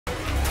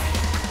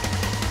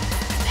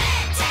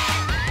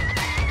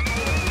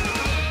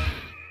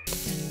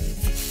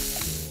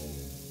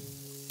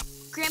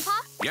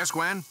Yes,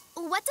 Gwen?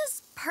 What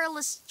does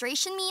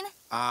perlustration mean?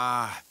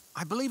 I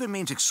believe it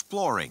means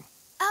exploring.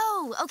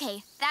 Oh,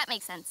 okay. That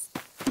makes sense.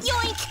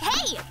 Yoink!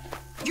 Hey!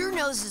 Your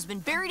nose has been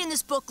buried in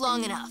this book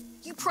long enough.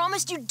 You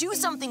promised you'd do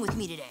something with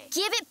me today.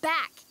 Give it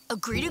back.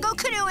 Agree to go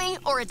canoeing,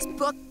 or it's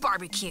book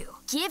barbecue.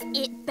 Give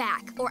it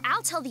back, or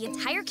I'll tell the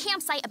entire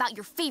campsite about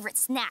your favorite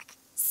snack.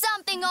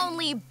 Something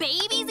only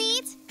babies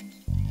eat?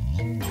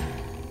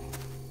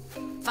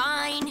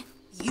 Fine.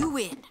 You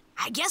win.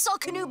 I guess I'll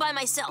canoe by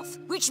myself,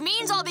 which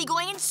means I'll be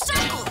going in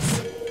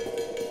circles.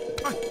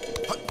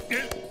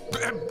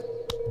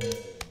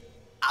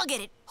 I'll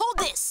get it. Hold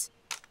this.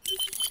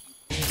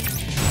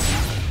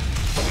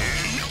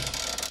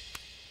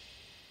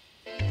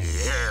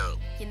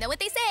 You know what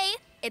they say.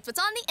 It's what's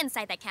on the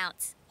inside that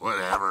counts.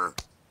 Whatever.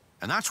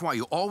 And that's why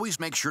you always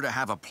make sure to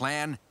have a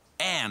plan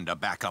and a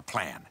backup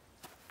plan.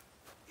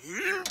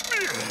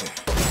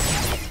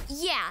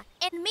 Yeah,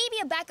 and maybe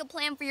a backup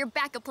plan for your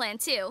backup plan,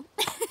 too.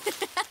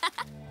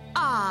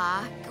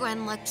 Aw,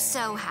 Gwen looked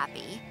so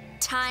happy.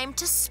 Time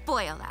to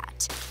spoil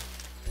that.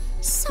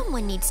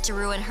 Someone needs to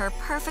ruin her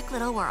perfect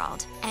little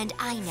world, and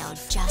I know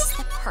just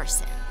the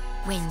person.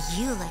 When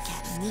you look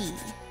at me.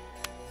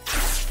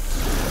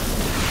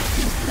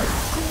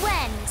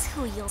 Gwen's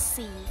who you'll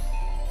see.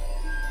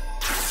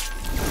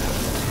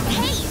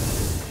 Hey!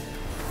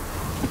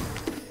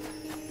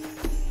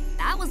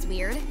 That was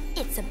weird.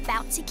 It's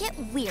about to get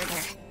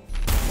weirder.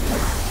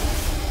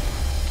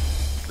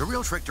 The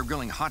real trick to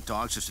grilling hot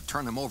dogs is to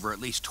turn them over at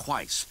least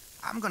twice.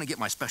 I'm gonna get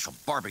my special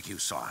barbecue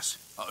sauce.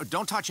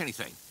 Don't touch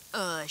anything.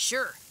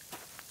 Sure.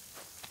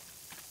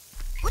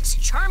 What's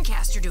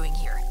Charmcaster doing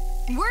here?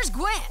 Where's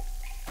Gwen?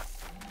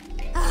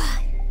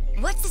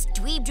 What's this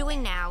dweeb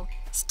doing now?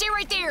 Stay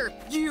right there,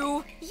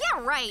 you! Yeah,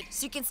 right.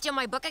 So you can steal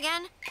my book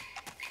again?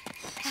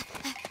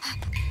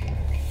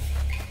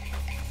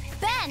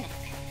 Ben!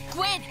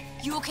 Gwen,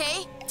 you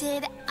okay?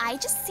 Did I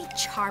just see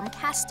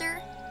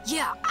Charmcaster?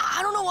 Yeah,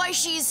 I don't know why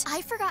she's...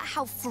 I forgot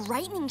how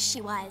frightening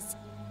she was.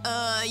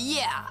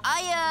 Yeah.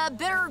 I,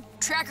 better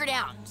track her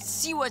down,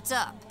 see what's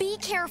up. Be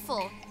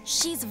careful.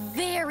 She's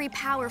very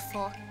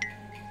powerful.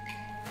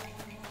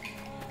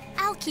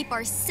 I'll keep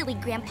our silly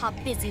grandpa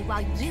busy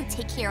while you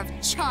take care of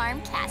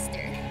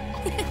Charmcaster.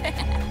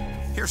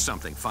 Here's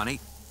something funny.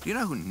 Do you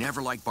know who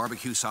never liked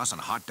barbecue sauce on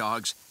hot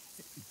dogs?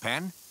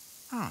 Pen?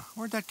 Huh,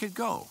 where'd that kid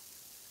go?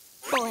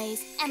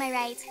 Boys, am I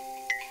right?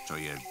 So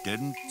you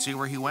didn't see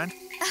where he went?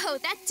 Oh,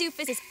 that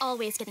doofus is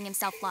always getting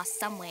himself lost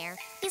somewhere.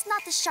 He's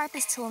not the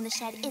sharpest tool in the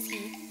shed, is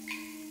he?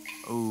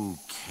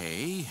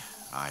 Okay,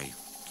 I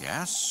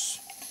guess.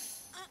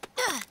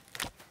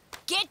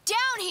 Get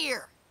down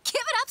here!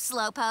 Give it up,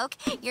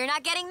 Slowpoke. You're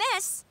not getting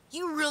this.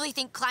 You really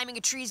think climbing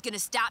a tree is gonna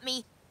stop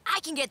me? I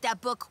can get that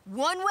book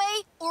one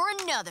way or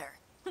another.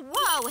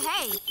 Whoa,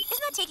 hey, isn't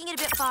that taking it a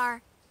bit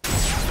far?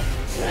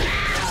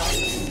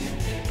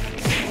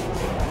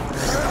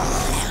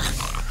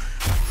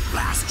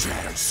 Last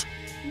chance.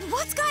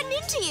 What's gotten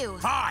into you?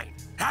 Fine.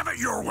 Have it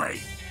your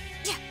way.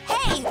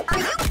 Hey, are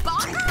you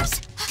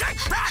bonkers? Get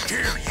back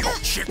here, you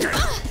chicken!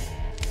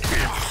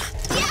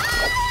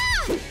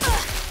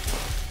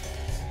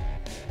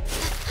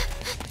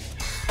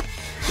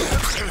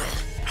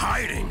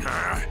 Hiding,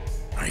 huh?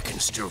 I can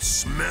still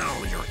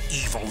smell your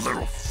evil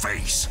little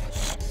face.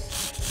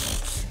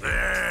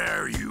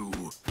 There you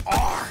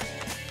are.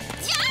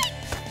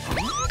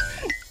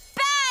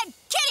 Bad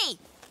kitty!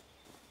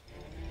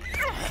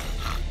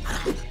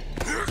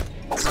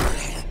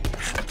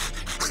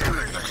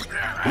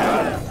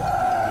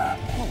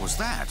 What was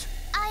that?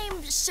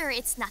 I'm sure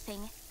it's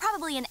nothing.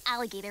 Probably an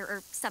alligator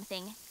or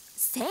something.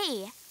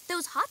 Say,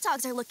 those hot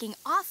dogs are looking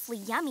awfully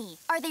yummy.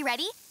 Are they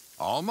ready?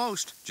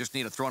 Almost. Just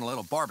need to throw in a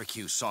little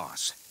barbecue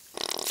sauce.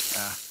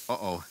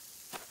 Uh-oh.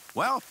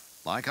 Well,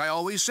 like I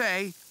always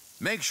say,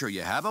 make sure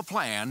you have a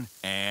plan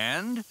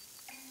and...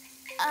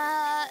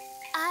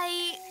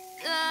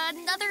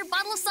 Another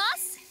bottle of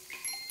sauce?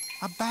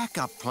 a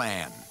backup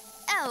plan.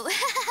 Oh,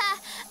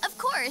 of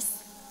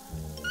course.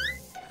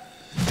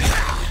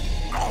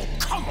 Oh,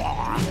 come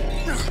on!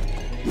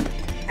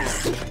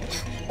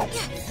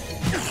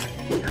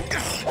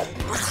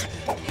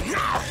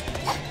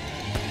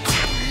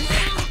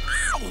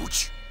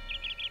 Ouch!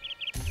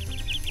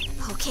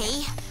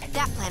 Okay,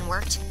 that plan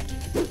worked.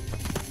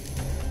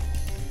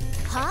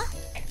 Huh?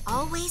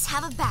 Always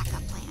have a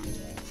backup